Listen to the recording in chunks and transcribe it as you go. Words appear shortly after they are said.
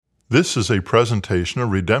This is a presentation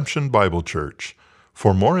of Redemption Bible Church.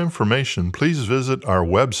 For more information, please visit our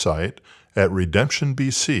website at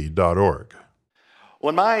redemptionbc.org. Well,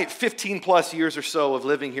 in my 15 plus years or so of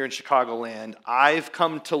living here in Chicagoland, I've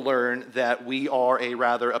come to learn that we are a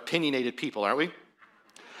rather opinionated people, aren't we?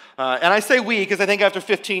 And I say we because I think after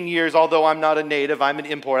 15 years, although I'm not a native, I'm an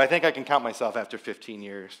import, I think I can count myself after 15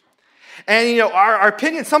 years. And you know, our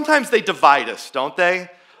opinions, sometimes they divide us, don't they?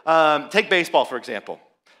 Take baseball, for example.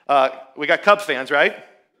 We got Cubs fans, right?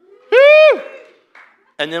 Woo!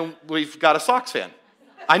 And then we've got a Sox fan.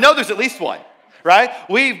 I know there's at least one, right?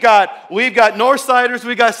 We've got Northsiders,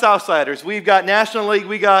 we've got Southsiders, we've got National League,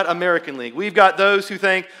 we got American League. We've got those who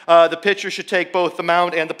think the pitcher should take both the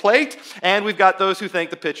mound and the plate, and we've got those who think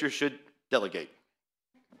the pitcher should delegate.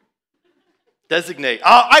 Designate.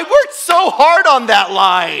 I worked so hard on that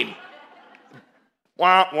line.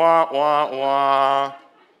 Wah, wah, wah, wah.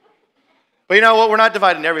 But you know what? We're not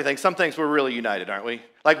divided in everything. Some things we're really united, aren't we?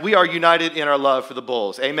 Like we are united in our love for the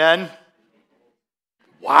Bulls. Amen?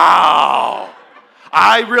 Wow.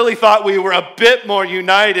 I really thought we were a bit more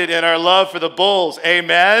united in our love for the Bulls.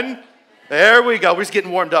 Amen? There we go. We're just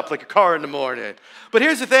getting warmed up like a car in the morning. But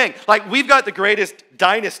here's the thing. Like we've got the greatest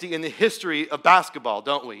dynasty in the history of basketball,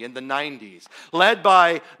 don't we? In the 90s. Led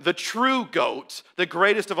by the true GOAT, the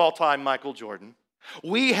greatest of all time, Michael Jordan.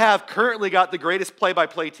 We have currently got the greatest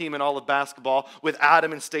play-by-play team in all of basketball with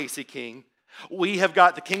Adam and Stacey King. We have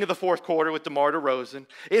got the king of the fourth quarter with DeMar DeRozan.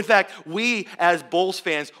 In fact, we as Bulls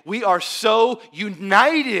fans, we are so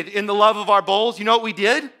united in the love of our Bulls. You know what we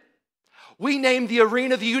did? We named the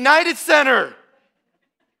arena the United Center.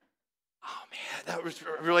 Oh man,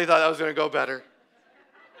 I really thought that was going to go better.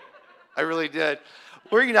 I really did.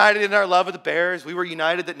 We're united in our love of the Bears. We were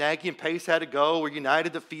united that Nagy and Pace had to go. We're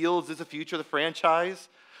united that Fields is the future of the franchise.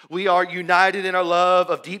 We are united in our love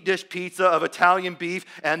of deep dish pizza, of Italian beef,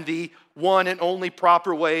 and the one and only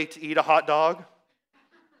proper way to eat a hot dog.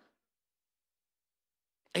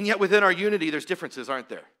 And yet within our unity, there's differences, aren't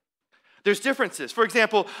there? There's differences. For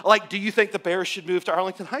example, like, do you think the Bears should move to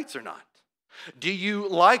Arlington Heights or not? Do you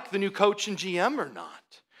like the new coach and GM or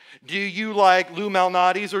not? Do you like Lou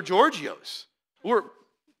Malnati's or Giorgio's?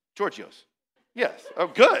 Giorgio's. Yes. Oh,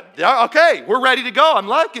 good. Okay, we're ready to go. I'm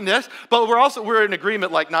liking this. But we're in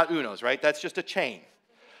agreement, like not Uno's, right? That's just a chain.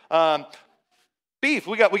 Beef.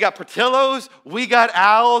 We got Portillo's. We got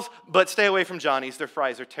Al's. But stay away from Johnny's. Their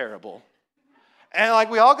fries are terrible. And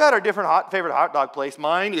like we all got our different favorite hot dog place.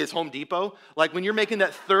 Mine is Home Depot. Like when you're making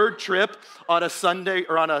that third trip on a Sunday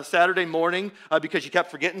or on a Saturday morning because you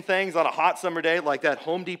kept forgetting things on a hot summer day, like that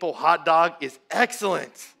Home Depot hot dog is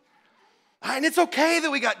excellent. And it's okay that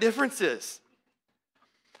we got differences.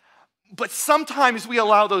 But sometimes we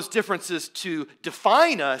allow those differences to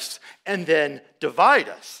define us and then divide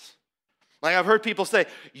us. Like I've heard people say,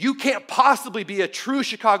 you can't possibly be a true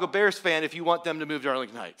Chicago Bears fan if you want them to move to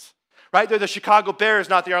Arlington Heights. Right? They're the Chicago Bears,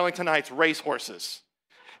 not the Arlington Heights racehorses.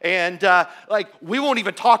 And we won't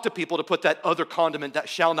even talk to people to put that other condiment that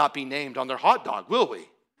shall not be named on their hot dog, will we?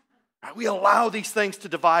 Right? We allow these things to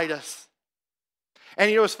divide us. And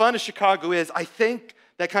you know, as fun as Chicago is, I think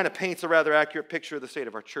that kind of paints a rather accurate picture of the state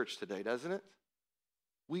of our church today, doesn't it?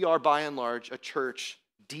 We are, by and large, a church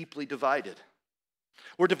deeply divided.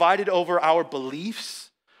 We're divided over our beliefs,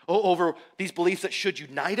 over these beliefs that should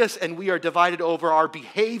unite us, and we are divided over our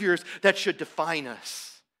behaviors that should define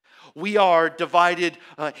us. We are divided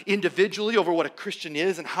individually over what a Christian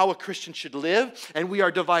is and how a Christian should live, and we are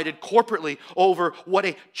divided corporately over what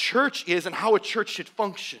a church is and how a church should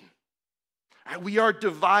function. We are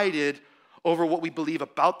divided over what we believe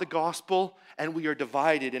about the gospel, and we are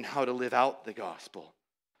divided in how to live out the gospel.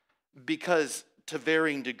 Because to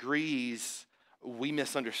varying degrees, we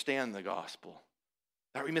misunderstand the gospel.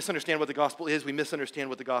 We misunderstand what the gospel is. We misunderstand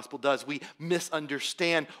what the gospel does. We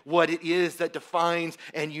misunderstand what it is that defines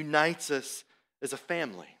and unites us as a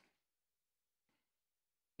family.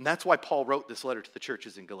 And that's why Paul wrote this letter to the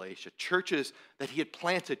churches in Galatia. Churches that he had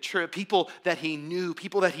planted, people that he knew,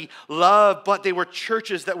 people that he loved, but they were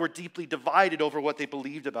churches that were deeply divided over what they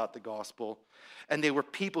believed about the gospel. And they were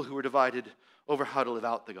people who were divided over how to live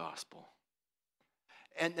out the gospel.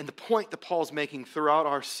 And the point that Paul's making throughout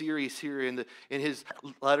our series here in his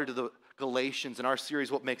letter to the Galatians, in our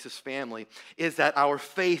series, What Makes Us Family, is that our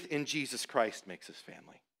faith in Jesus Christ makes us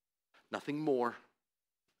family. Nothing more,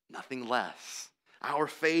 nothing less. Our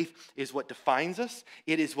faith is what defines us,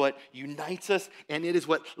 it is what unites us, and it is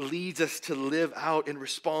what leads us to live out and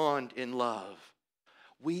respond in love.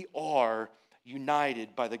 We are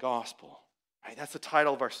united by the gospel. Right, that's the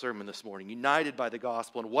title of our sermon this morning, United by the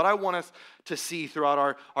Gospel. And what I want us to see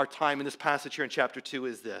throughout our time in this passage here in chapter 2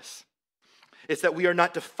 is this. It's that we are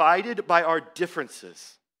not divided by our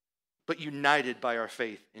differences, but united by our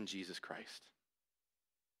faith in Jesus Christ.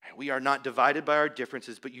 We are not divided by our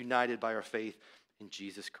differences, but united by our faith in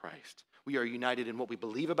Jesus Christ. We are united in what we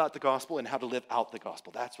believe about the gospel and how to live out the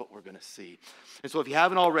gospel. That's what we're going to see. And so if you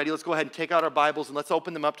haven't already, let's go ahead and take out our Bibles and let's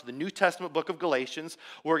open them up to the New Testament book of Galatians.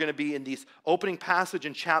 We're going to be in this opening passage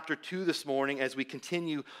in chapter 2 this morning as we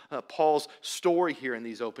continue Paul's story here in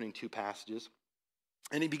these opening two passages.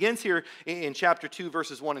 And he begins here in chapter 2,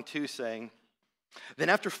 verses 1 and 2, saying, "Then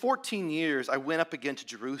after 14 years, I went up again to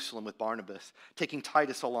Jerusalem with Barnabas, taking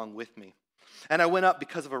Titus along with me. And I went up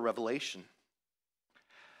because of a revelation."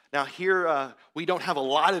 Now here, we don't have a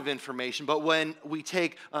lot of information, but when we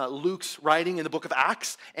take Luke's writing in the book of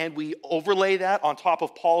Acts and we overlay that on top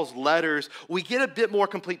of Paul's letters, we get a bit more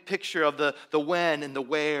complete picture of the when and the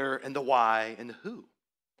where and the why and the who.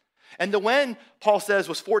 And the when, Paul says,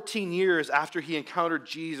 was 14 years after he encountered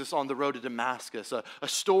Jesus on the road to Damascus, a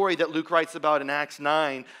story that Luke writes about in Acts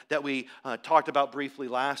 9 that we talked about briefly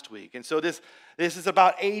last week. And so this is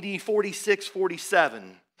about AD 46,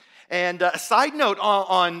 47. And a side note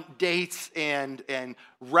on dates and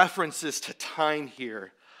references to time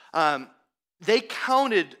here. They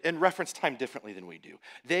counted and referenced time differently than we do.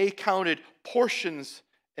 They counted portions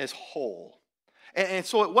as whole. And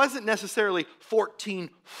so it wasn't necessarily 14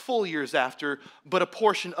 full years after, but a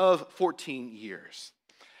portion of 14 years.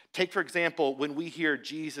 Take, for example, when we hear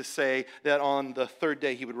Jesus say that on the third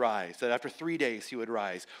day he would rise, that after 3 days he would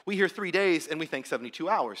rise. We hear 3 days and we think 72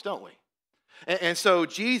 hours, don't we? And so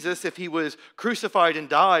Jesus, if he was crucified and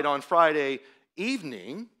died on Friday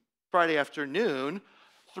evening, Friday afternoon,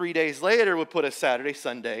 3 days later would put us Saturday,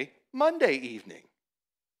 Sunday, Monday evening.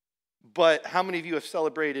 But how many of you have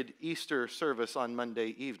celebrated Easter service on Monday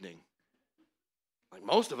evening? Like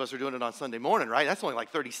most of us are doing it on Sunday morning, right? That's only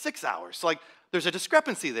like 36 hours. So there's a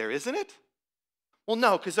discrepancy there, isn't it? Well,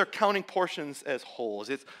 no, because they're counting portions as wholes.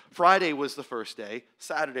 It's Friday was the first day,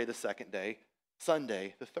 Saturday the second day,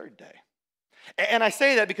 Sunday the third day. And I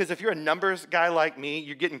say that because if you're a numbers guy like me,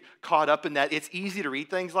 you're getting caught up in that. It's easy to read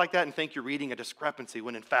things like that and think you're reading a discrepancy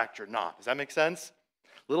when in fact you're not. Does that make sense?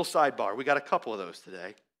 Little sidebar. We got a couple of those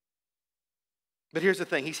today. But here's the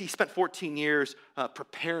thing. He spent 14 years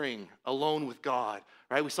preparing alone with God,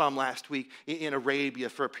 right? We saw him last week in Arabia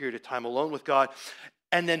for a period of time alone with God,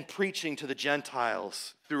 and then preaching to the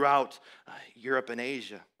Gentiles throughout Europe and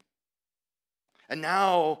Asia. And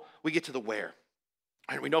now we get to the where.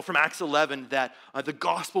 We know from Acts 11 that the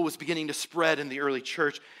gospel was beginning to spread in the early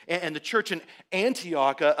church. And the church in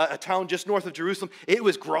Antioch, a town just north of Jerusalem, it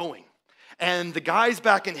was growing. And the guys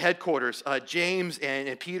back in headquarters, James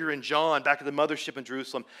and Peter and John, back at the mothership in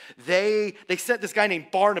Jerusalem, they sent this guy named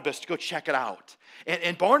Barnabas to go check it out.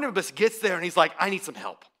 And Barnabas gets there and he's like, I need some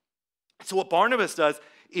help. So what Barnabas does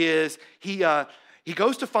is he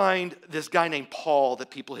goes to find this guy named Paul that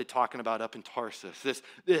people had talking about up in Tarsus,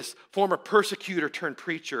 this former persecutor turned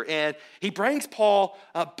preacher. And he brings Paul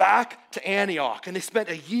back to Antioch, and they spent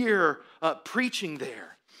a year preaching there.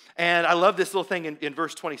 And I love this little thing in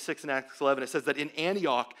verse 26 in Acts 11. It says that in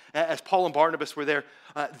Antioch, as Paul and Barnabas were there,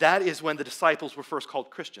 that is when the disciples were first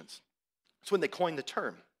called Christians. It's when they coined the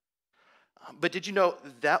term. But did you know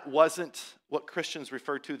that wasn't what Christians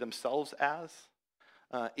referred to themselves as?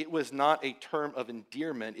 It was not a term of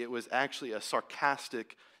endearment. It was actually a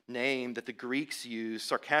sarcastic name that the Greeks used,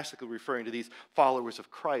 sarcastically referring to these followers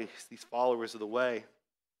of Christ, these followers of the way.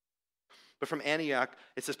 But from Antioch,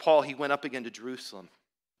 it says Paul, he went up again to Jerusalem.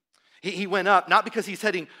 He went up, not because he's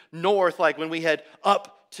heading north like when we head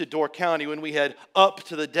up to Door County, when we head up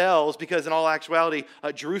to the Dells, because in all actuality,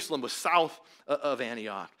 Jerusalem was south of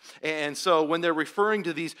Antioch. And so when they're referring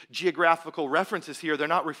to these geographical references here, they're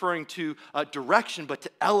not referring to direction, but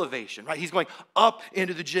to elevation, right? He's going up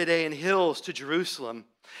into the Judean hills to Jerusalem.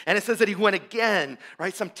 And it says that he went again,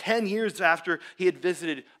 right, some 10 years after he had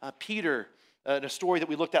visited Peter, in a story that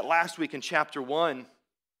we looked at last week in chapter 1.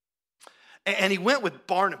 And he went with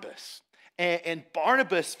Barnabas. And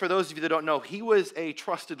Barnabas, for those of you that don't know, he was a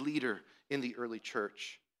trusted leader in the early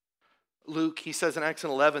church. Luke, he says in Acts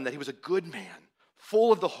 11 that he was a good man,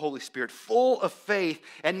 full of the Holy Spirit, full of faith.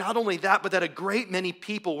 And not only that, but that a great many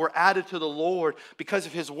people were added to the Lord because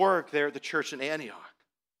of his work there at the church in Antioch.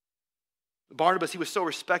 Barnabas, he was so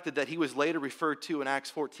respected that he was later referred to in Acts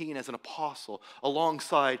 14 as an apostle,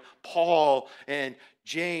 alongside Paul and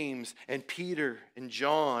James and Peter and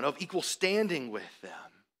John, of equal standing with them.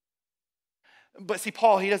 But see,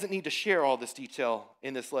 Paul, he doesn't need to share all this detail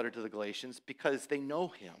in this letter to the Galatians because they know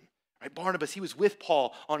him. Right? Barnabas, he was with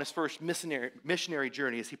Paul on his first missionary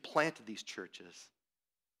journey as he planted these churches.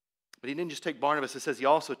 But he didn't just take Barnabas, it says he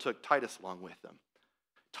also took Titus along with them.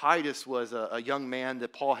 Titus was a young man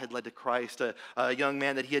that Paul had led to Christ, a young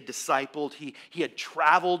man that he had discipled. He had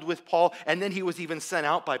traveled with Paul, and then he was even sent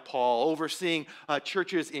out by Paul, overseeing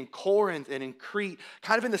churches in Corinth and in Crete,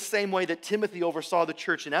 kind of in the same way that Timothy oversaw the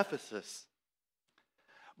church in Ephesus.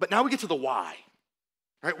 But now we get to the why.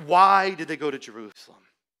 Right? Why did they go to Jerusalem?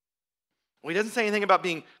 Well, he doesn't say anything about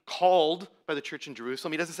being called by the church in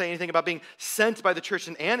Jerusalem. He doesn't say anything about being sent by the church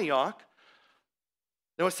in Antioch.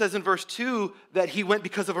 No, it says in verse 2 that he went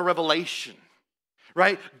because of a revelation,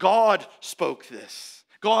 right? God spoke this.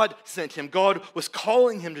 God sent him. God was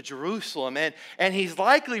calling him to Jerusalem. And he's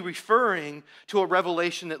likely referring to a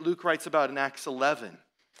revelation that Luke writes about in Acts 11.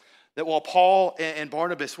 That while Paul and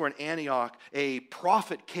Barnabas were in Antioch, a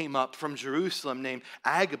prophet came up from Jerusalem named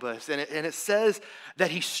Agabus. And it says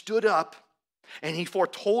that he stood up and he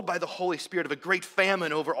foretold by the Holy Spirit of a great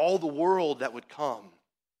famine over all the world that would come.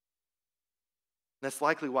 That's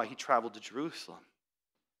likely why he traveled to Jerusalem.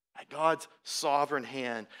 God's sovereign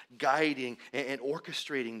hand guiding and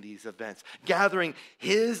orchestrating these events, gathering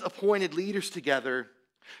his appointed leaders together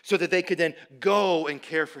so that they could then go and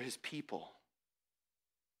care for his people.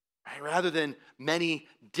 Rather than many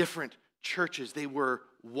different churches, they were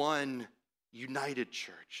one united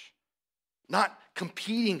church. Not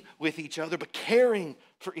competing with each other, but caring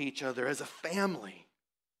for each other as a family.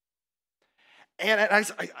 And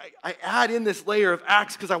I add in this layer of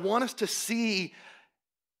Acts because I want us to see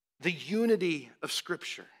the unity of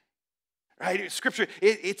Scripture. Right? Scripture,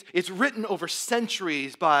 it's written over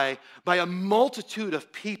centuries by a multitude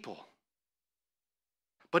of people.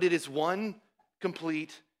 But it is one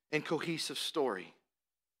complete and cohesive story,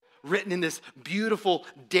 written in this beautiful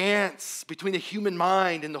dance between the human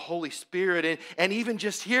mind and the Holy Spirit. And even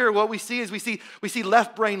just here, what we see is we see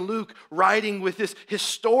left brain Luke writing with this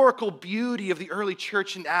historical beauty of the early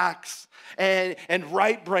church in Acts, and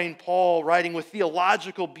right brain Paul writing with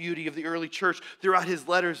theological beauty of the early church throughout his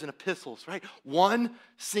letters and epistles, right? One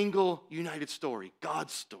single united story,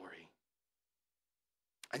 God's story.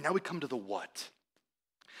 And now we come to the what.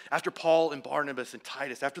 After Paul and Barnabas and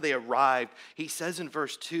Titus, after they arrived, he says in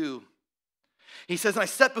verse 2, he says, "And I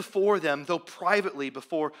set before them, though privately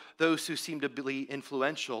before those who seem to be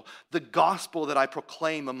influential, the gospel that I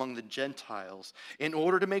proclaim among the Gentiles, in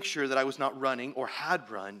order to make sure that I was not running or had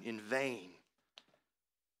run in vain."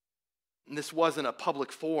 And this wasn't a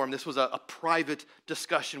public forum. This was a private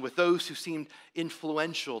discussion with those who seemed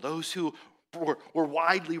influential, those who were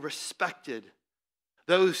widely respected.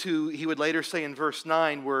 Those who he would later say in verse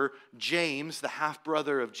 9 were James, the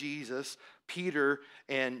half-brother of Jesus, Peter,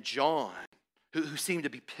 and John, who seemed to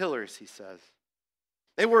be pillars, he says.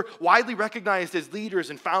 They were widely recognized as leaders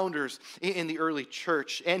and founders in the early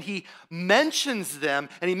church. And he mentions them,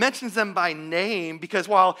 and he mentions them by name, because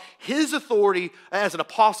while his authority as an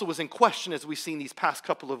apostle was in question, as we've seen these past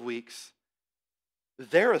couple of weeks,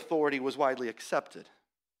 their authority was widely accepted.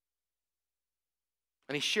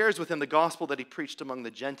 And he shares with them the gospel that he preached among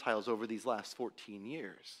the Gentiles over these last 14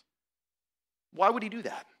 years. Why would he do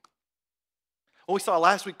that? Well, we saw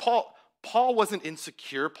last week, Paul wasn't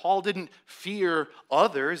insecure. Paul didn't fear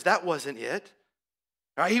others. That wasn't it.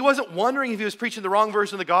 Right? He wasn't wondering if he was preaching the wrong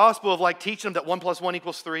version of the gospel of like teaching them that 1 + 1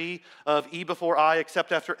 = 3, of E before I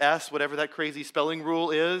except after S, whatever that crazy spelling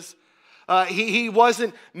rule is. He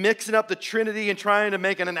wasn't mixing up the Trinity and trying to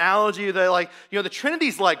make an analogy that the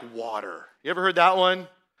Trinity's like water. You ever heard that one?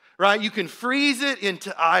 Right? You can freeze it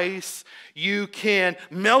into ice. You can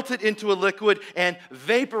melt it into a liquid and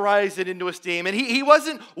vaporize it into a steam. And he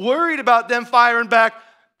wasn't worried about them firing back,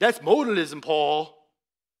 "That's modalism, Paul."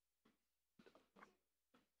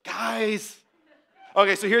 Guys.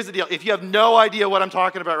 Okay, so here's the deal. If you have no idea what I'm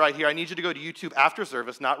talking about right here, I need you to go to YouTube after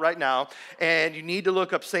service, not right now, and you need to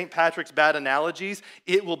look up St. Patrick's bad analogies.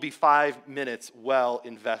 It will be 5 minutes well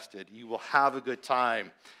invested. You will have a good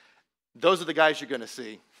time. Those are the guys you're going to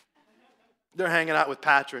see. They're hanging out with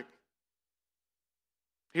Patrick.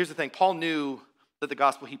 Here's the thing. Paul knew that the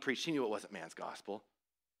gospel he preached, he knew it wasn't man's gospel.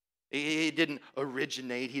 It didn't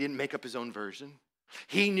originate. He didn't make up his own version.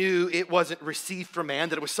 He knew it wasn't received from man,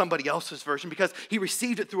 that it was somebody else's version, because he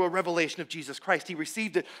received it through a revelation of Jesus Christ. He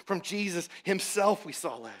received it from Jesus himself, we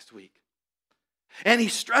saw last week. And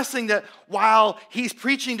he's stressing that while he's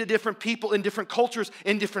preaching to different people in different cultures,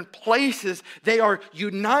 in different places, they are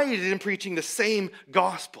united in preaching the same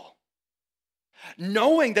gospel.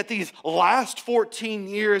 Knowing that these last 14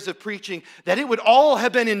 years of preaching, that it would all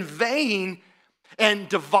have been in vain and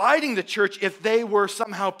dividing the church if they were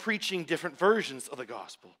somehow preaching different versions of the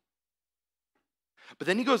gospel. But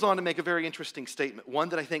then he goes on to make a very interesting statement, one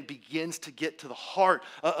that I think begins to get to the heart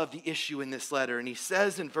of the issue in this letter. And he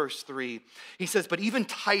says in verse 3, he says, "But even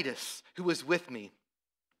Titus, who was with me,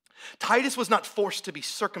 Titus was not forced to be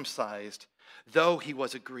circumcised, though he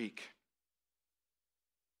was a Greek.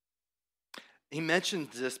 He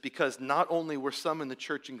mentions this because not only were some in the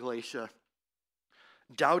church in Galatia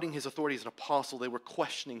doubting his authority as an apostle, they were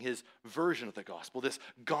questioning his version of the gospel, this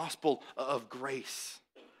gospel of grace.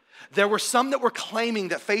 There were some that were claiming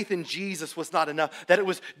that faith in Jesus was not enough, that it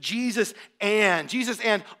was Jesus and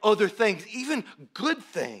other things, even good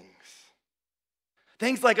things.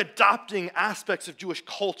 Things like adopting aspects of Jewish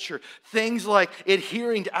culture, things like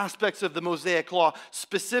adhering to aspects of the Mosaic law,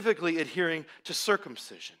 specifically adhering to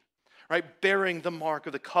circumcision, right? Bearing the mark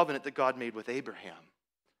of the covenant that God made with Abraham.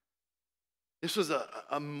 This was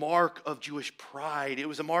a mark of Jewish pride. It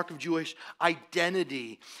was a mark of Jewish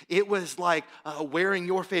identity. It was like wearing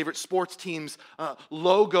your favorite sports team's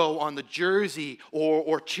logo on the jersey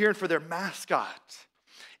or cheering for their mascot.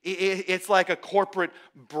 It's like a corporate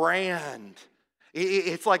brand.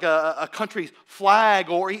 It's like a country's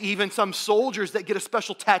flag, or even some soldiers that get a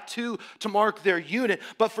special tattoo to mark their unit.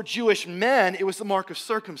 But for Jewish men, it was the mark of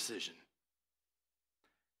circumcision.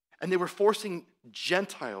 And they were forcing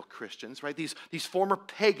Gentile Christians, right? These former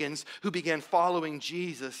pagans who began following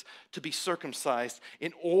Jesus to be circumcised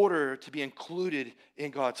in order to be included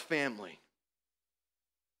in God's family.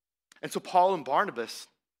 And so Paul and Barnabas,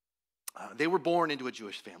 they were born into a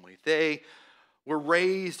Jewish family. They were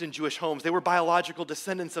raised in Jewish homes. They were biological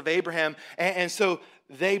descendants of Abraham. And so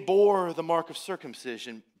they bore the mark of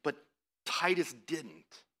circumcision, but Titus didn't.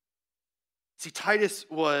 See, Titus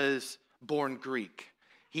was born Greek.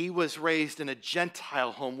 He was raised in a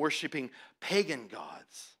Gentile home, worshiping pagan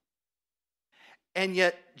gods. And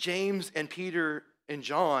yet, James and Peter and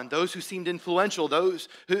John, those who seemed influential, those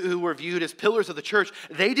who were viewed as pillars of the church,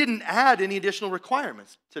 they didn't add any additional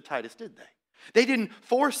requirements to Titus, did they? They didn't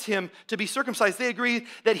force him to be circumcised. They agreed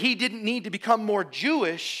that he didn't need to become more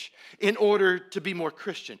Jewish in order to be more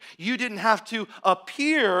Christian. You didn't have to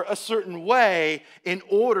appear a certain way in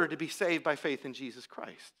order to be saved by faith in Jesus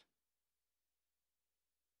Christ.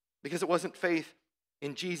 Because it wasn't faith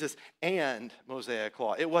in Jesus and Mosaic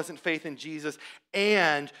law. It wasn't faith in Jesus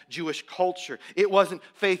and Jewish culture. It wasn't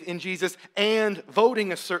faith in Jesus and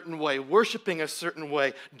voting a certain way, worshiping a certain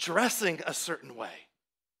way, dressing a certain way.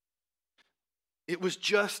 It was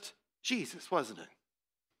just Jesus, wasn't it?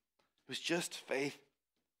 It was just faith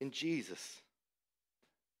in Jesus.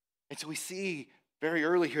 And so we see very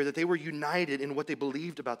early here that they were united in what they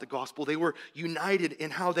believed about the gospel. They were united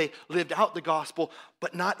in how they lived out the gospel,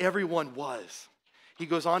 but not everyone was. He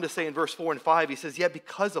goes on to say in verse 4 and 5, he says, "Yet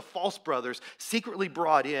because of false brothers secretly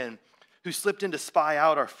brought in, who slipped in to spy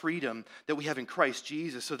out our freedom that we have in Christ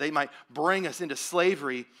Jesus, so they might bring us into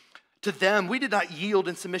slavery, to them we did not yield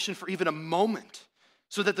in submission for even a moment,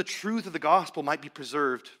 so that the truth of the gospel might be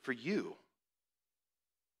preserved for you."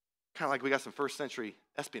 Kind of like we got some first century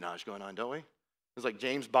espionage going on, don't we? It was like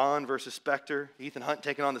James Bond versus Spectre, Ethan Hunt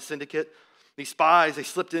taking on the syndicate. These spies, they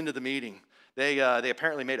slipped into the meeting. They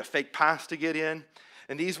apparently made a fake pass to get in.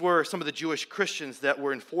 And these were some of the Jewish Christians that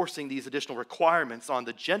were enforcing these additional requirements on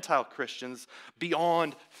the Gentile Christians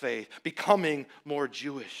beyond faith, becoming more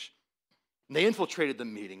Jewish. And they infiltrated the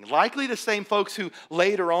meeting. Likely the same folks who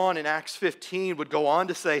later on in Acts 15 would go on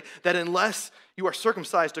to say that unless you are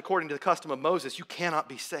circumcised according to the custom of Moses, you cannot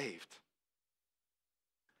be saved.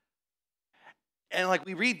 And like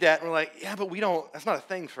we read that and we're like, yeah, but that's not a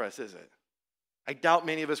thing for us, is it? I doubt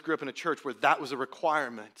many of us grew up in a church where that was a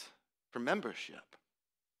requirement for membership.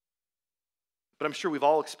 But I'm sure we've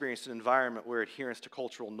all experienced an environment where adherence to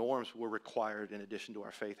cultural norms were required in addition to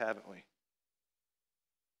our faith, haven't we?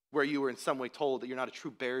 Where you were in some way told that you're not a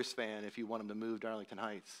true Bears fan if you want them to move to Arlington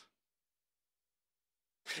Heights.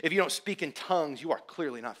 If you don't speak in tongues, you are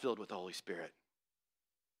clearly not filled with the Holy Spirit.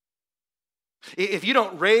 If you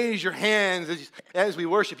don't raise your hands as we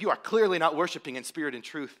worship, you are clearly not worshiping in spirit and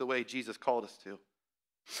truth the way Jesus called us to.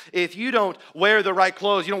 If you don't wear the right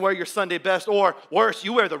clothes, you don't wear your Sunday best, or worse,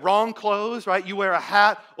 you wear the wrong clothes, right? You wear a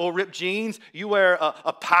hat or ripped jeans. You wear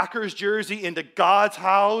a Packers jersey into God's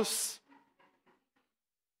house.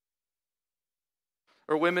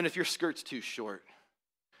 Or women, if your skirt's too short,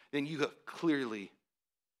 then you have clearly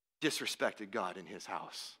disrespected God in his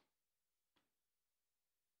house.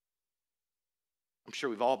 I'm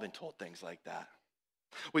sure we've all been told things like that.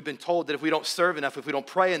 We've been told that if we don't serve enough, if we don't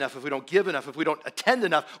pray enough, if we don't give enough, if we don't attend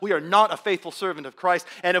enough, we are not a faithful servant of Christ.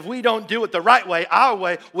 And if we don't do it the right way, our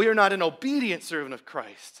way, we are not an obedient servant of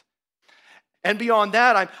Christ. And beyond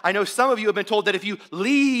that, I know some of you have been told that if you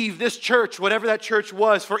leave this church, whatever that church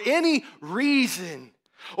was, for any reason,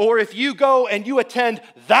 or if you go and you attend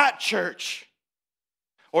that church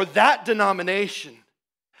or that denomination,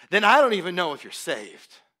 then I don't even know if you're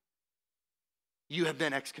saved. you have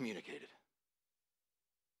been excommunicated.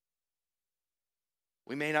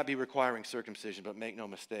 We may not be requiring circumcision, but make no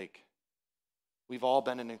mistake, we've all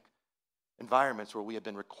been in environments where we have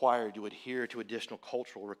been required to adhere to additional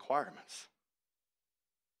cultural requirements.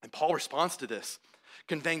 And Paul responds to this,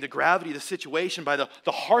 conveying the gravity of the situation by the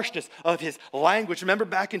harshness of his language. Remember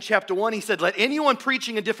back in chapter 1, he said, let anyone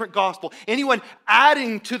preaching a different gospel, anyone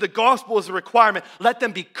adding to the gospel as a requirement, let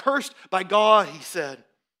them be cursed by God, he said.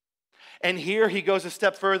 And here he goes a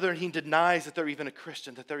step further and he denies that they're even a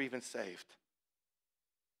Christian, that they're even saved.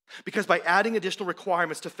 Because by adding additional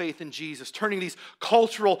requirements to faith in Jesus, turning these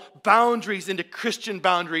cultural boundaries into Christian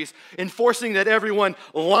boundaries, enforcing that everyone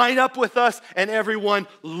line up with us and everyone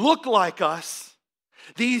look like us,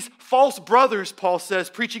 these false brothers, Paul says,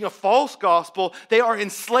 preaching a false gospel, they are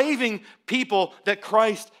enslaving people that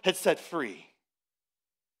Christ had set free.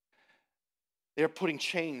 They are putting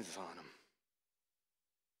chains on them.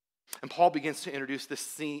 And Paul begins to introduce this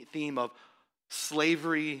theme of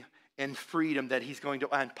slavery and freedom that he's going to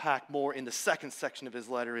unpack more in the second section of his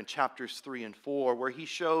letter in chapters 3 and 4, where he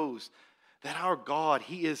shows that our God,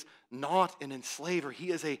 he is not an enslaver, he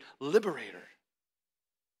is a liberator.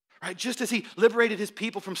 Right? Just as he liberated his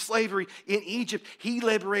people from slavery in Egypt, he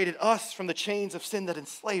liberated us from the chains of sin that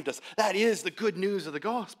enslaved us. That is the good news of the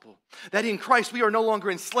gospel. That in Christ we are no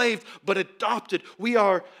longer enslaved, but adopted. We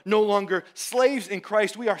are no longer slaves in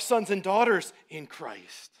Christ, we are sons and daughters in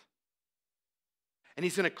Christ. And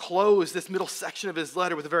he's going to close this middle section of his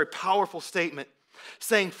letter with a very powerful statement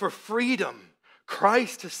saying, for freedom,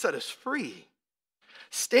 Christ has set us free.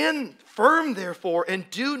 Stand firm, therefore, and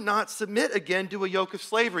do not submit again to a yoke of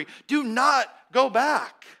slavery. Do not go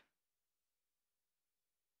back.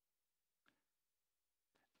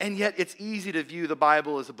 And yet it's easy to view the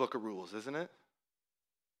Bible as a book of rules, isn't it?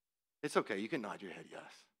 It's okay, you can nod your head yes.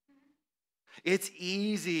 It's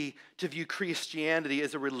easy to view Christianity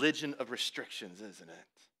as a religion of restrictions, isn't it?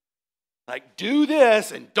 Like, do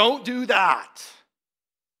this and don't do that.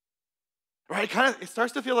 Right? It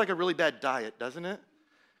starts to feel like a really bad diet, doesn't it?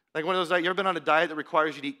 Like one of those diets, you ever been on a diet that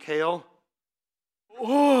requires you to eat kale?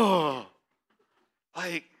 Oh,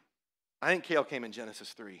 like, I think kale came in Genesis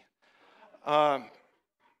 3. A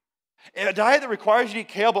diet that requires you to eat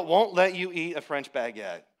kale but won't let you eat a French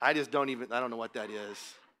baguette. I don't know what that is.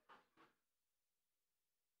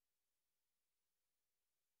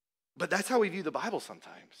 But that's how we view the Bible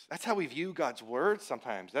sometimes. That's how we view God's word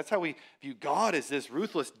sometimes. That's how we view God as this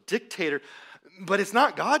ruthless dictator. But it's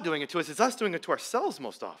not God doing it to us, it's us doing it to ourselves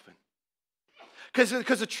most often.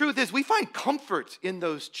 Because the truth is, we find comfort in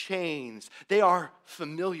those chains. They are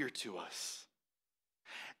familiar to us.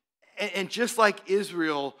 And just like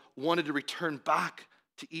Israel wanted to return back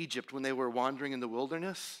to Egypt when they were wandering in the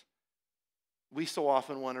wilderness, we so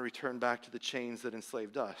often want to return back to the chains that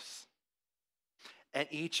enslaved us. And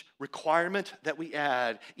each requirement that we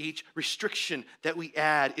add, each restriction that we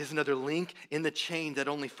add is another link in the chain that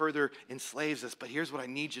only further enslaves us. But here's what I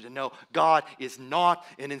need you to know. God is not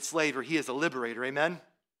an enslaver. He is a liberator. Amen?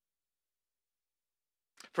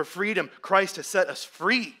 For freedom, Christ has set us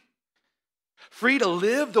free. Free to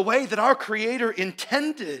live the way that our Creator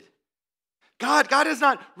intended. God is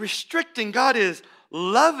not restricting. God is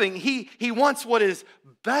loving. He wants what is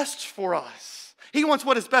best for us. He wants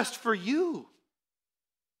what is best for you.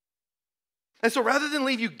 And so rather than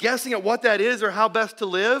leave you guessing at what that is or how best to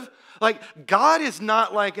live, like God is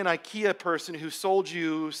not like an IKEA person who sold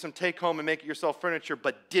you some take home and make it yourself furniture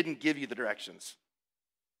but didn't give you the directions.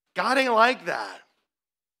 God ain't like that.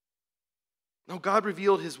 No, God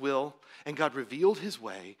revealed his will and God revealed his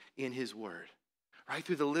way in his word, right?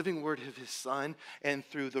 Through the living word of his Son and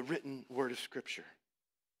through the written word of Scripture.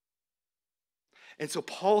 And so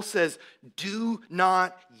Paul says, do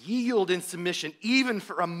not yield in submission, even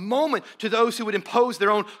for a moment, to those who would impose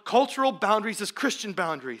their own cultural boundaries as Christian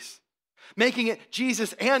boundaries, making it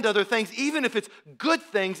Jesus and other things, even if it's good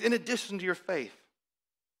things in addition to your faith.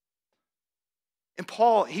 And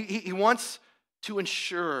Paul, he wants to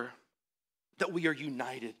ensure that we are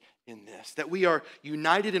united in this, that we are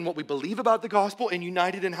united in what we believe about the gospel and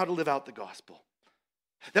united in how to live out the gospel.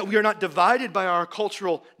 That we are not divided by our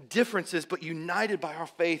cultural differences, but united by our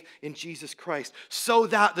faith in Jesus Christ. So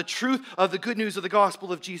that the truth of the good news of the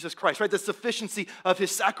gospel of Jesus Christ, right? The sufficiency of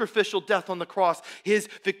his sacrificial death on the cross, his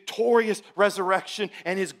victorious resurrection,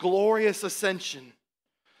 and his glorious ascension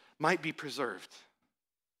might be preserved.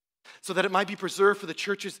 So that it might be preserved for the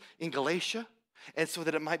churches in Galatia, and so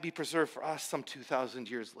that it might be preserved for us some 2,000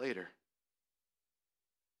 years later.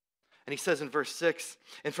 And he says in verse 6,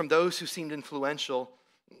 and from those who seemed influential,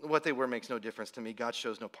 what they were makes no difference to me. God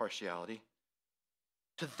shows no partiality.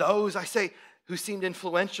 To those, I say, who seemed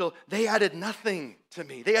influential, they added nothing to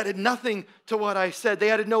me. They added nothing to what I said. They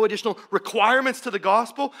added no additional requirements to the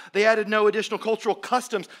gospel. They added no additional cultural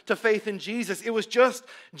customs to faith in Jesus. It was just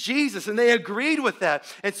Jesus, and they agreed with that.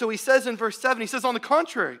 And so he says in verse 7, he says, on the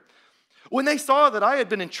contrary, when they saw that I had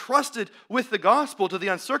been entrusted with the gospel to the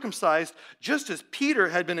uncircumcised, just as Peter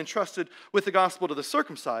had been entrusted with the gospel to the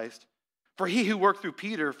circumcised, for he who worked through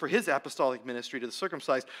Peter for his apostolic ministry to the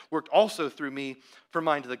circumcised worked also through me for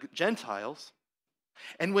mine to the Gentiles.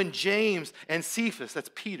 And when James and Cephas, that's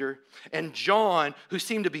Peter, and John, who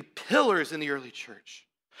seemed to be pillars in the early church,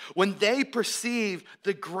 when they perceived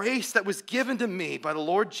the grace that was given to me by the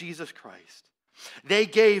Lord Jesus Christ, they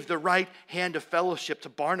gave the right hand of fellowship to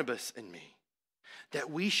Barnabas and me, that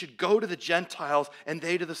we should go to the Gentiles and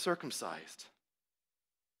they to the circumcised.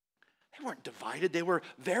 They weren't divided, they were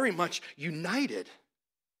very much united.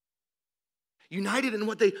 United in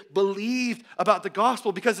what they believed about the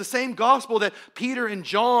gospel, because the same gospel that Peter and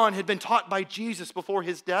John had been taught by Jesus before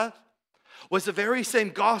his death was the very same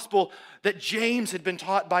gospel that James had been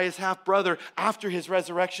taught by his half-brother after his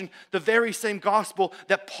resurrection, the very same gospel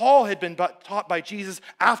that Paul had been taught by Jesus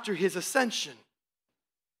after his ascension.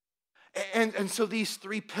 And so these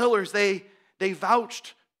three pillars, they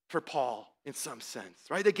vouched for Paul in some sense,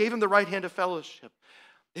 right? They gave him the right hand of fellowship.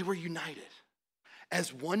 They were united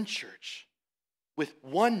as one church with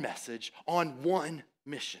one message on one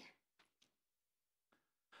mission.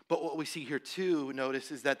 But what we see here too,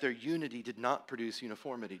 notice, is that their unity did not produce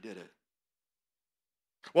uniformity, did it?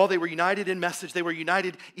 While they were united in message, they were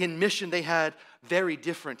united in mission, they had very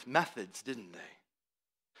different methods, didn't they?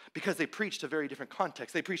 Because they preached a very different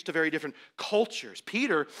context. They preached to very different cultures.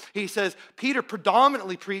 Peter, he says, Peter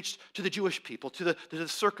predominantly preached to the Jewish people, to the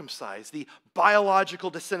circumcised, the biological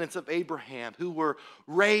descendants of Abraham, who were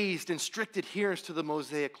raised in strict adherence to the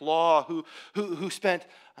Mosaic law, who spent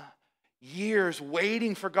years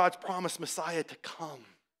waiting for God's promised Messiah to come.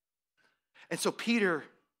 And so Peter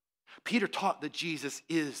taught that Jesus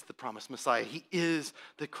is the promised Messiah. He is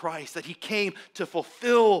the Christ, that he came to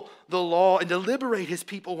fulfill the law and to liberate his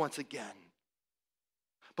people once again.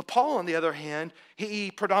 But Paul, on the other hand,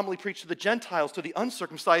 he predominantly preached to the Gentiles, to the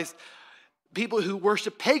uncircumcised, people who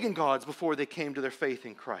worshiped pagan gods before they came to their faith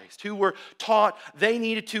in Christ, who were taught they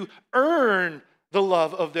needed to earn the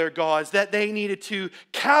love of their gods, that they needed to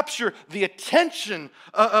capture the attention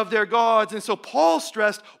of their gods. And so Paul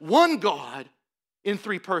stressed one God in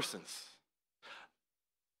three persons.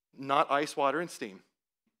 Not ice, water, and steam.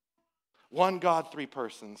 One God, three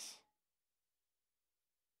persons,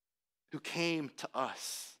 who came to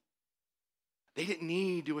us. They didn't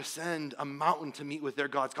need to ascend a mountain to meet with their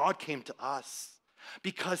gods. God came to us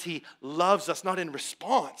because he loves us, not in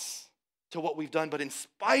response to what we've done, but in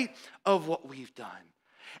spite of what we've done.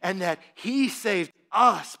 And that he saved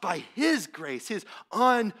us by his grace, his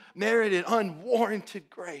unmerited, unwarranted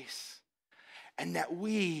grace. And that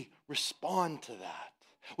we respond to that.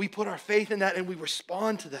 We put our faith in that and we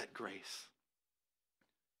respond to that grace.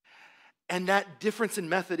 And that difference in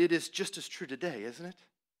method, it is just as true today, isn't it?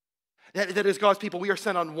 That as God's people, we are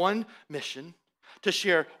sent on one mission to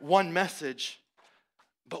share one message,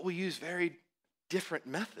 but we use very different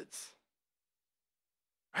methods.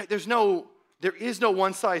 Right? There is no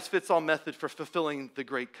one-size-fits-all method for fulfilling the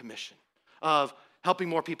Great Commission of helping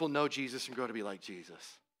more people know Jesus and grow to be like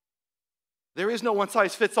Jesus. There is no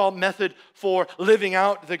one-size-fits-all method for living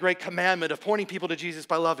out the great commandment of pointing people to Jesus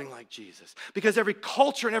by loving like Jesus. Because every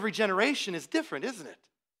culture and every generation is different, isn't it?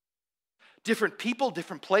 Different people,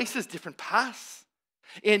 different places, different paths,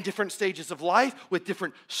 in different stages of life, with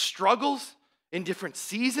different struggles, in different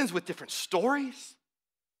seasons, with different stories.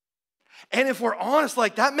 And if we're honest,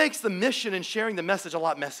 that makes the mission and sharing the message a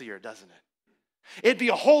lot messier, doesn't it? It'd be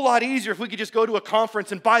a whole lot easier if we could just go to a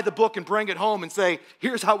conference and buy the book and bring it home and say,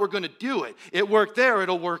 here's how we're going to do it. It worked there,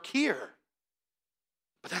 it'll work here.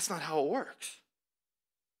 But that's not how it works.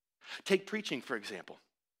 Take preaching, for example.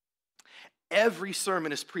 Every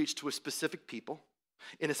sermon is preached to a specific people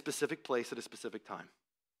in a specific place at a specific time.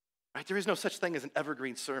 Right? There is no such thing as an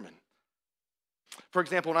evergreen sermon. For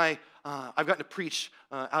example, when I've gotten to preach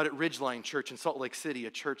out at Ridgeline Church in Salt Lake City,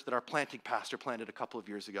 a church that our planting pastor planted a couple of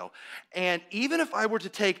years ago. And even if I were to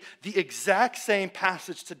take the exact same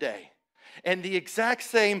passage today and the exact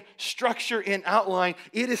same structure and outline,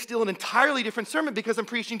 it is still an entirely different sermon because I'm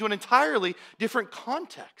preaching to an entirely different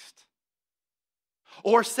context.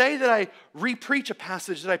 Or say that I re-preach a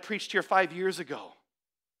passage that I preached here 5 years ago.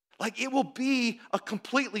 It will be a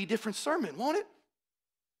completely different sermon, won't it?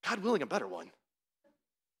 God willing, a better one.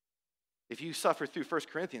 If you suffer through 1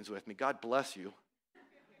 Corinthians with me, God bless you.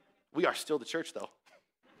 We are still the church, though.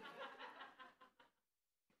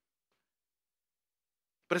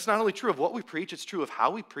 But it's not only true of what we preach, it's true of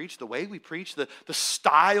how we preach, the way we preach, the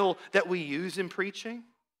style that we use in preaching.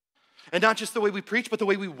 And not just the way we preach, but the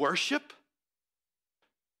way we worship.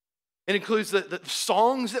 It includes the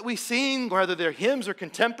songs that we sing, whether they're hymns or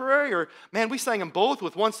contemporary, or, man, we sang them both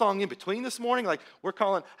with one song in between this morning. Like, we're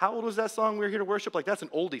calling, how old was that song we were here to worship? Like, that's an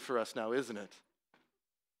oldie for us now, isn't it?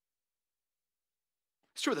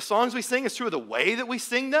 It's true of the songs we sing. It's true of the way that we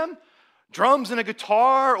sing them. Drums and a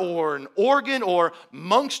guitar or an organ or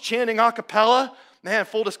monks chanting a cappella. Man,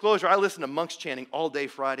 full disclosure, I listened to monks chanting all day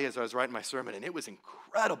Friday as I was writing my sermon, and it was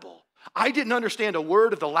incredible. I didn't understand a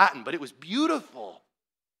word of the Latin, but it was beautiful.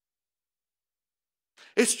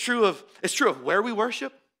 It's true of where we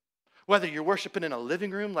worship, whether you're worshiping in a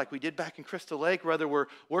living room like we did back in Crystal Lake, whether we're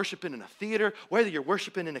worshiping in a theater, whether you're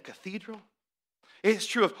worshiping in a cathedral. It's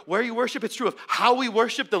true of where you worship. It's true of how we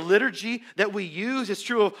worship, the liturgy that we use. It's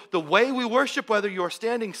true of the way we worship, whether you are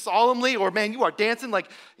standing solemnly or, man, you are dancing like,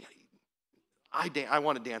 I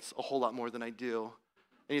want to dance a whole lot more than I do.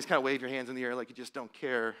 And you just kind of wave your hands in the air like you just don't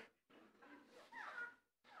care.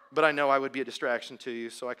 But I know I would be a distraction to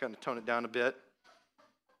you, so I kind of tone it down a bit.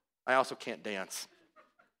 I also can't dance.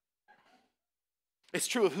 It's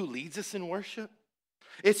true of who leads us in worship.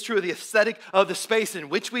 It's true of the aesthetic of the space in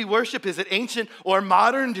which we worship. Is it ancient or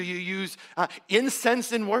modern? Do you use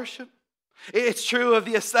incense in worship? It's true of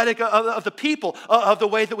the aesthetic of the people, of the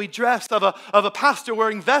way that we dress, of a pastor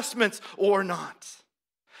wearing vestments or not.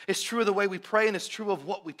 It's true of the way we pray, and it's true of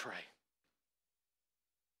what we pray.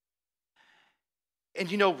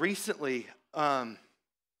 And you know, recently,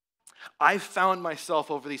 I've found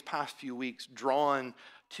myself over these past few weeks drawn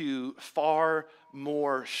to far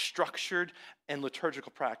more structured and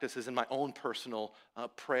liturgical practices in my own personal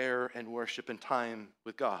prayer and worship and time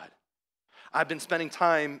with God. I've been spending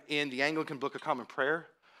time in the Anglican Book of Common Prayer.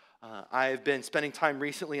 I've been spending time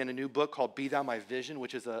recently in a new book called Be Thou My Vision,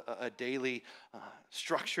 which is a daily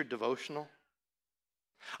structured devotional.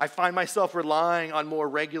 I find myself relying on more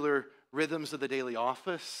regular rhythms of the daily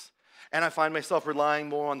office, and I find myself relying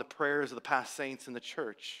more on the prayers of the past saints in the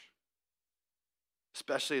church,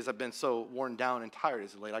 especially as I've been so worn down and tired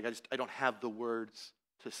as of late. Like I don't have the words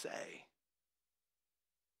to say.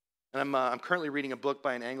 And I'm currently reading a book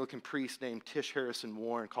by an Anglican priest named Tish Harrison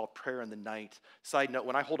Warren called Prayer in the Night. Side note,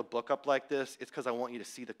 when I hold a book up like this, it's because I want you to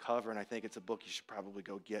see the cover, and I think it's a book you should probably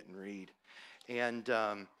go get and read. And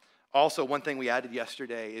also, one thing we added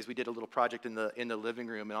yesterday is we did a little project in the living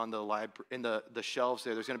room, and on the shelves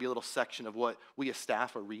there's going to be a little section of what we as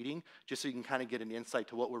staff are reading, just so you can kind of get an insight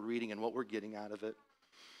to what we're reading and what we're getting out of it.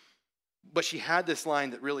 But she had this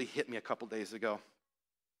line that really hit me a couple days ago.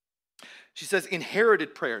 She says,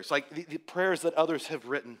 inherited prayers, like the prayers that others have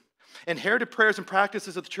written, inherited prayers and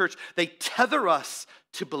practices of the church, they tether us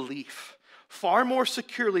to belief far more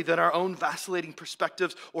securely than our own vacillating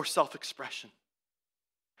perspectives or self-expression.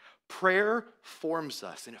 Prayer forms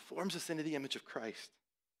us, and it forms us into the image of Christ.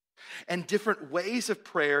 And different ways of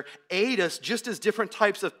prayer aid us just as different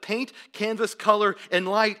types of paint, canvas, color, and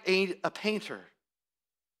light aid a painter.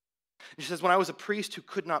 And she says, when I was a priest who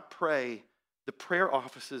could not pray, the prayer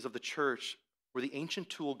offices of the church were the ancient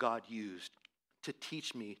tool God used to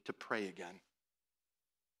teach me to pray again.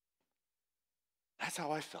 That's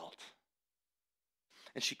how I felt.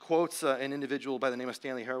 And she quotes an individual by the name of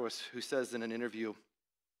Stanley Harris who says in an interview,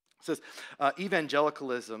 says,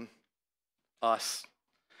 evangelicalism, us,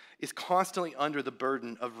 is constantly under the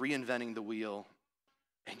burden of reinventing the wheel,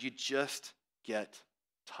 and you just get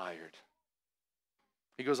tired.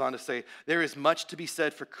 He goes on to say, there is much to be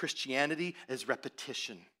said for Christianity as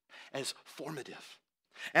repetition, as formative.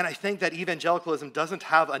 And I think that evangelicalism doesn't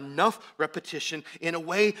have enough repetition in a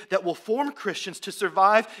way that will form Christians to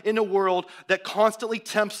survive in a world that constantly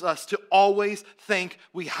tempts us to always think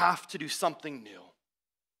we have to do something new.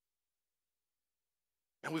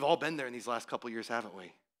 And we've all been there in these last couple of years, haven't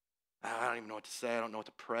we? I don't even know what to say. I don't know what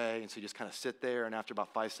to pray. And so you just kind of sit there, and after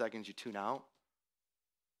about 5 seconds, you tune out.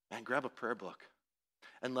 Man, grab a prayer book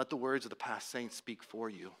and let the words of the past saints speak for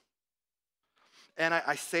you. And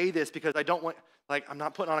I say this because I don't want, I'm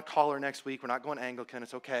not putting on a collar next week. We're not going Anglican.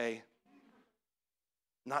 It's okay.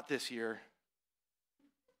 Not this year.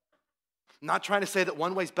 I'm not trying to say that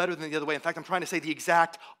one way is better than the other way. In fact, I'm trying to say the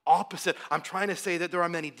exact opposite. I'm trying to say that there are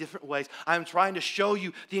many different ways. I'm trying to show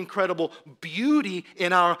you the incredible beauty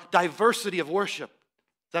in our diversity of worship.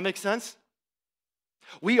 Does that make sense?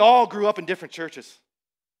 We all grew up in different churches.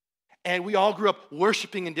 And we all grew up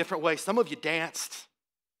worshiping in different ways. Some of you danced,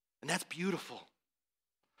 and that's beautiful.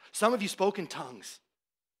 Some of you spoke in tongues.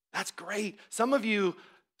 That's great. Some of you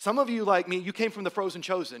like me, you came from the Frozen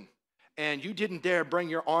Chosen, and you didn't dare bring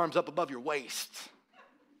your arms up above your waist.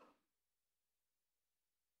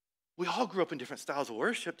 We all grew up in different styles of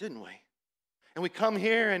worship, didn't we? And we come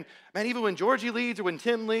here and, man, even when Georgie leads or when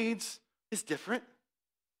Tim leads, it's different.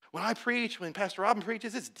 When I preach, when Pastor Robin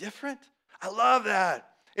preaches, it's different. I love that.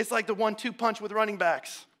 It's like the 1-2 punch with running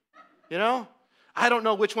backs, you know? I don't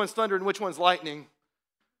know which one's thunder and which one's lightning.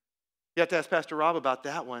 You have to ask Pastor Rob about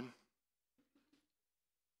that one.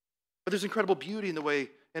 But there's incredible beauty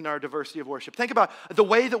in our diversity of worship. Think about the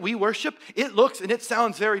way that we worship. It looks and it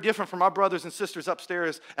sounds very different from our brothers and sisters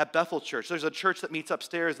upstairs at Bethel Church. There's a church that meets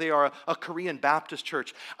upstairs. They are a Korean Baptist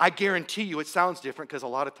church. I guarantee you it sounds different because a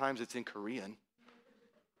lot of times it's in Korean.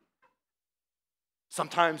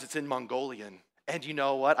 Sometimes it's in Mongolian. And you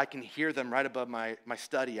know what? I can hear them right above my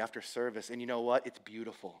study after service. And you know what? It's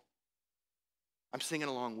beautiful. I'm singing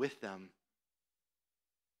along with them.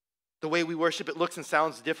 The way we worship, it looks and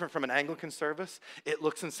sounds different from an Anglican service. It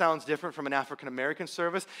looks and sounds different from an African American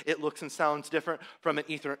service. It looks and sounds different from an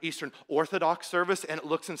Eastern Orthodox service. And it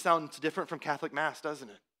looks and sounds different from Catholic Mass, doesn't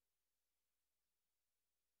it?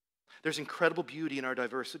 There's incredible beauty in our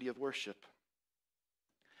diversity of worship.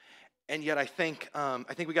 And yet I think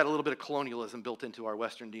we got a little bit of colonialism built into our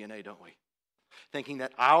Western DNA, don't we? Thinking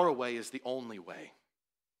that our way is the only way.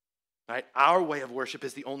 Right? Our way of worship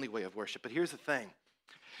is the only way of worship. But here's the thing.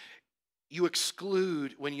 You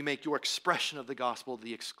exclude when you make your expression of the gospel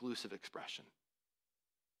the exclusive expression.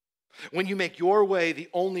 When you make your way the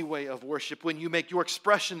only way of worship, when you make your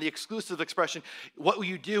expression the exclusive expression, what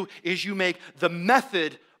you do is you make the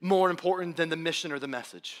method more important than the mission or the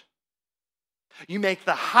message. You make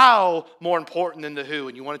the how more important than the who.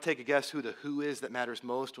 And you want to take a guess who the who is that matters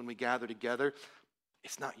most when we gather together?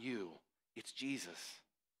 It's not you, it's Jesus.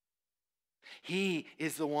 He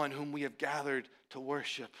is the one whom we have gathered to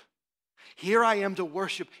worship. Here I am to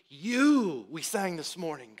worship you, we sang this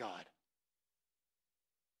morning, God.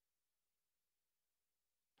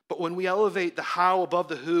 But when we elevate the how above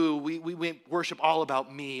the who, we worship all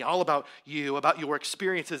about me, all about you, about your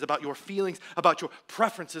experiences, about your feelings, about your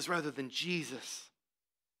preferences rather than Jesus.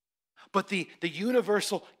 But the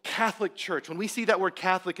universal Catholic Church, when we see that word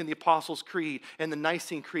Catholic in the Apostles' Creed and the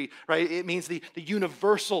Nicene Creed, right, it means the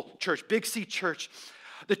universal church, Big C church.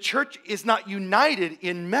 The church is not united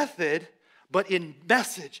in method, but in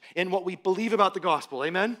message, in what we believe about the gospel.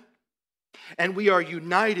 Amen? And we are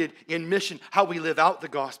united in mission, how we live out the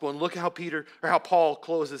gospel. And look how Paul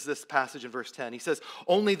closes this passage in verse 10. He says,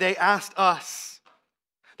 only they asked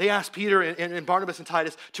Peter and Barnabas and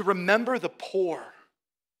Titus to remember the poor.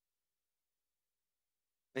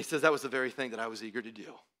 And he says that was the very thing that I was eager to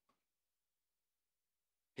do.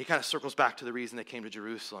 He kind of circles back to the reason they came to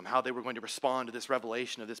Jerusalem, how they were going to respond to this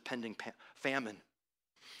revelation of this pending famine.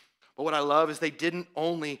 But what I love is they didn't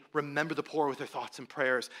only remember the poor with their thoughts and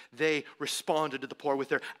prayers. They responded to the poor with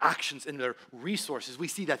their actions and their resources. We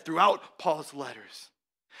see that throughout Paul's letters.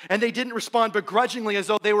 And they didn't respond begrudgingly as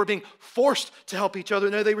though they were being forced to help each other.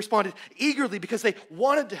 No, they responded eagerly because they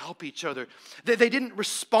wanted to help each other. They didn't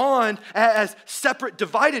respond as separate,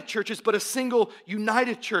 divided churches, but a single,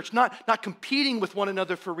 united church, not competing with one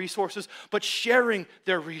another for resources, but sharing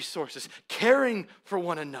their resources, caring for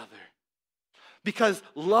one another. Because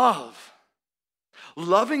loving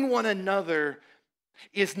one another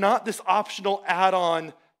is not this optional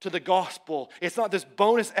add-on to the gospel. It's not this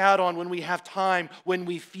bonus add-on when we have time, when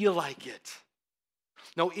we feel like it.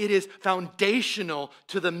 No, it is foundational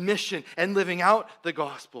to the mission and living out the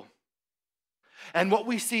gospel. And what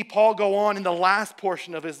we see Paul go on in the last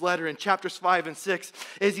portion of his letter in chapters 5 and 6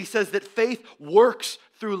 is he says that faith works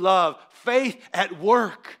through love. Faith at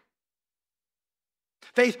work.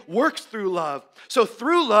 Faith works through love. So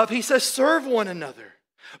through love, he says, serve one another,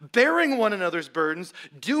 bearing one another's burdens,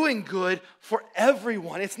 doing good for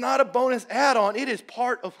everyone. It's not a bonus add-on. It is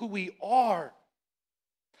part of who we are.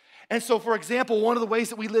 And so, for example, one of the ways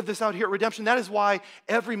that we live this out here at Redemption, that is why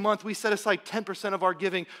every month we set aside 10% of our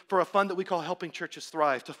giving for a fund that we call Helping Churches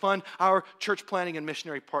Thrive, to fund our church planting and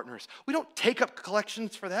missionary partners. We don't take up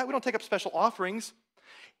collections for that. We don't take up special offerings.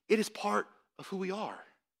 It is part of who we are.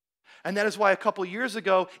 And that is why a couple years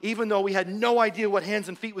ago, even though we had no idea what Hands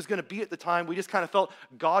and Feet was going to be at the time, we just kind of felt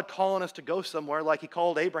God calling us to go somewhere like he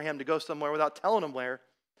called Abraham to go somewhere without telling him where.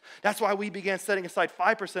 That's why we began setting aside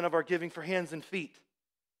 5% of our giving for Hands and Feet.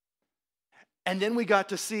 And then we got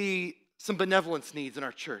to see some benevolence needs in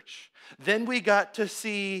our church. Then we got to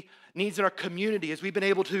see needs in our community as we've been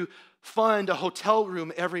able to fund a hotel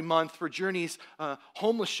room every month for Journey's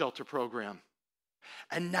homeless shelter program.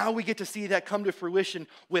 And now we get to see that come to fruition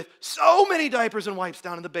with so many diapers and wipes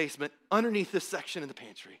down in the basement underneath this section in the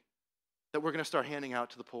pantry that we're going to start handing out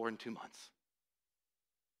to the poor in 2 months.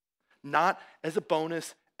 Not as a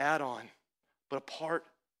bonus add-on, but a part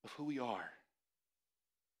of who we are.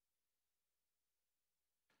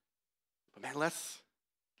 Man, let's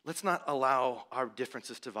not allow our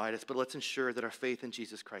differences to divide us, but let's ensure that our faith in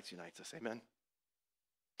Jesus Christ unites us. Amen? And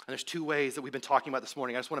there's two ways that we've been talking about this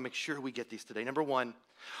morning. I just want to make sure we get these today. Number one,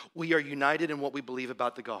 we are united in what we believe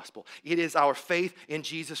about the gospel. It is our faith in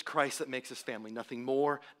Jesus Christ that makes us family. Nothing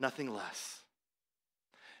more, nothing less.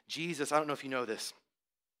 Jesus, I don't know if you know this,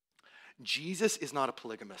 Jesus is not a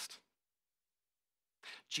polygamist.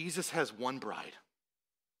 Jesus has one bride,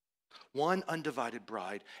 one undivided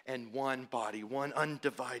bride, and one body, one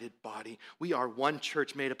undivided body. We are one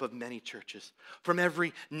church made up of many churches, from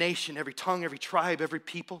every nation, every tongue, every tribe, every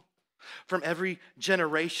people, from every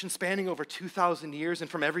generation spanning over 2,000 years, and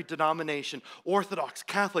from every denomination, Orthodox,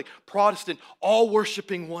 Catholic, Protestant, all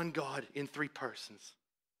worshiping one God in three persons.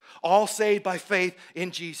 All saved by faith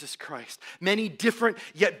in Jesus Christ. Many different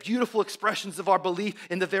yet beautiful expressions of our belief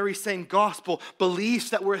in the very same gospel. Beliefs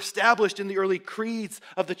that were established in the early creeds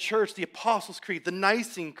of the church, the Apostles' Creed, the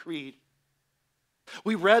Nicene Creed.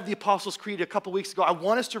 We read the Apostles' Creed a couple weeks ago. I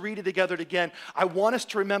want us to read it together again. I want us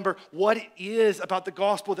to remember what it is about the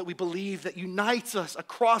gospel that we believe that unites us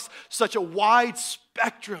across such a wide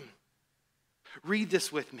spectrum. Read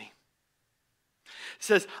this with me. It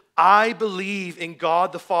says, I believe in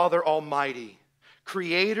God the Father Almighty,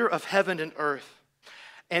 creator of heaven and earth,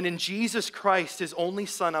 and in Jesus Christ, his only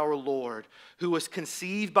Son, our Lord, who was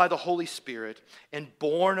conceived by the Holy Spirit and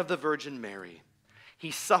born of the Virgin Mary. He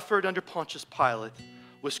suffered under Pontius Pilate,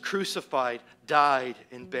 was crucified, died,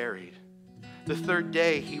 and buried. The third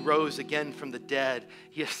day he rose again from the dead.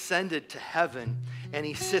 He ascended to heaven, and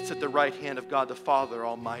he sits at the right hand of God the Father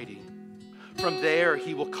Almighty. From there,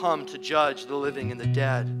 he will come to judge the living and the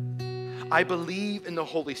dead. I believe in the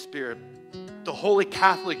Holy Spirit, the Holy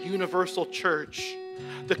Catholic Universal Church,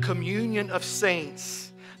 the communion of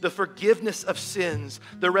saints, the forgiveness of sins,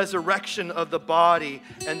 the resurrection of the body,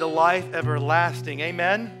 and the life everlasting.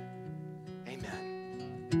 Amen?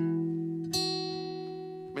 Amen.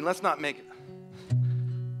 I mean, let's not make it.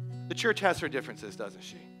 The church has her differences, doesn't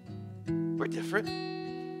she? We're different.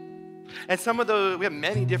 And some of those, we have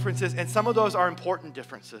many differences, and some of those are important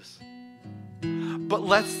differences. But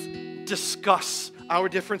let's discuss our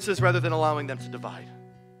differences rather than allowing them to divide.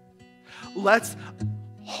 Let's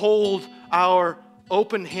hold our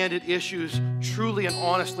open-handed issues truly and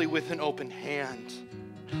honestly with an open hand.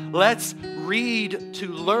 Let's read to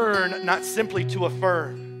learn, not simply to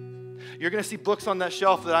affirm. You're going to see books on that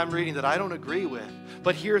shelf that I'm reading that I don't agree with,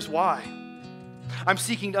 but here's why. I'm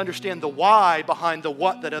seeking to understand the why behind the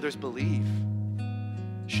what that others believe.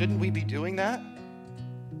 Shouldn't we be doing that?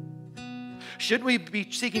 Shouldn't we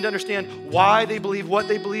be seeking to understand why they believe what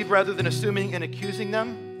they believe rather than assuming and accusing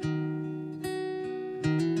them?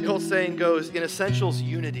 The old saying goes, in essentials,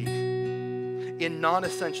 unity. In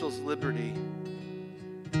non-essentials, liberty.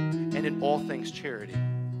 And in all things, charity.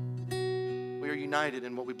 We are united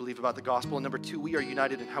in what we believe about the gospel. And number two, we are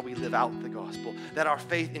united in how we live out the gospel. That our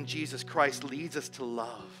faith in Jesus Christ leads us to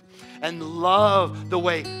love. And love, the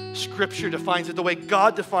way Scripture defines it, the way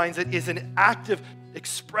God defines it, is an active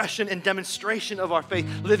expression and demonstration of our faith,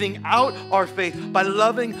 living out our faith by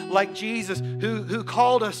loving like Jesus, who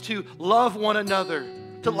called us to love one another,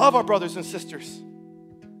 to love our brothers and sisters.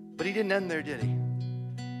 But he didn't end there, did he?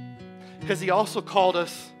 Because he also called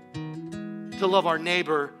us to love our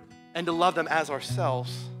neighbor and to love them as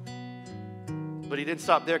ourselves. But he didn't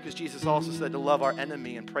stop there, because Jesus also said to love our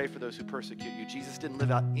enemy and pray for those who persecute you. Jesus didn't live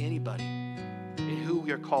out anybody in who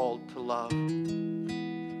we are called to love.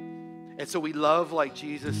 And so we love like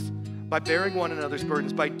Jesus by bearing one another's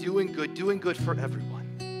burdens, by doing good for everyone.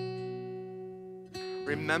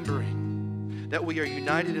 Remembering that we are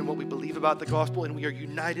united in what we believe about the gospel, and we are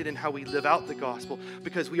united in how we live out the gospel,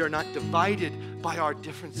 because we are not divided by our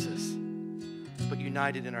differences, but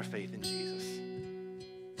united in our faith in Jesus.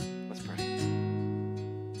 Let's pray.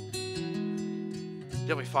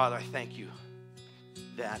 Heavenly Father, I thank you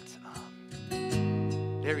that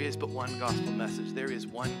there is but one gospel message. There is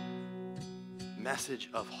one message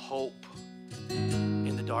of hope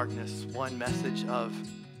in the darkness, one message of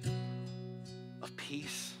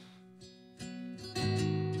peace.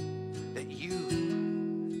 That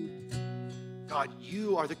you, God,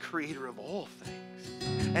 you are the creator of all things.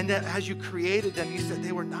 And that as you created them, you said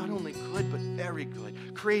they were not only good, but very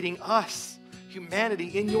good, creating us,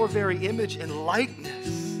 humanity, in your very image and likeness.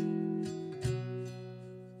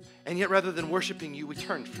 And yet, rather than worshiping you, we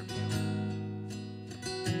turned from you.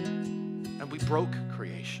 And we broke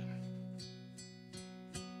creation.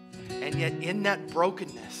 And yet, in that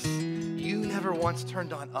brokenness, you never once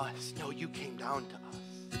turned on us. No, you came down to us.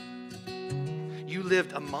 You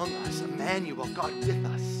lived among us, Emmanuel, God with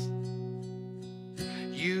us.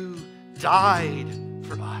 You died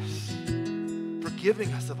for us.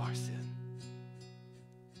 forgiving us of our sin.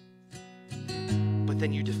 But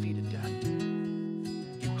then you defeated death.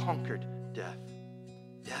 You conquered death.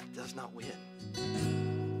 Death does not win.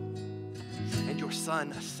 And your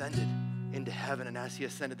Son ascended into heaven, and as he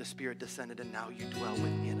ascended, the Spirit descended, and now you dwell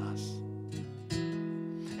within us.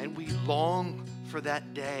 And we long for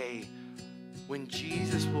that day when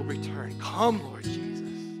Jesus will return. Come, Lord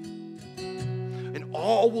Jesus. And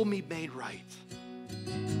all will be made right.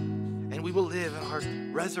 And we will live in our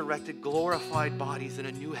resurrected, glorified bodies in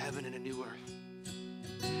a new heaven and a new earth.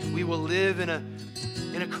 We will live in a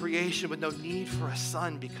creation with no need for a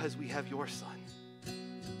son because we have your Son.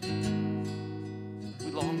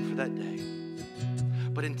 We long for that day.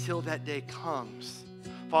 But until that day comes,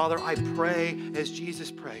 Father, I pray as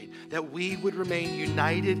Jesus prayed, that we would remain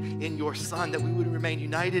united in your Son, that we would remain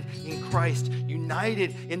united in Christ,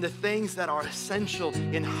 united in the things that are essential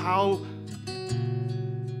in how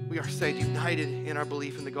we are saved, united in our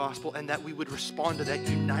belief in the gospel, and that we would respond to that,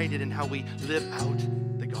 united in how we live out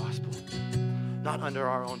the gospel. Not under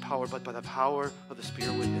our own power, but by the power of the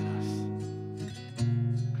Spirit within us.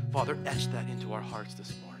 Father, etch that into our hearts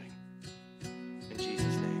this morning. In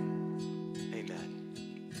Jesus' name, amen.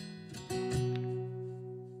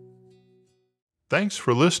 Thanks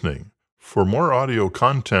for listening. For more audio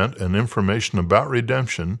content and information about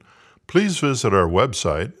redemption, please visit our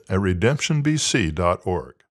website at redemptionbc.org.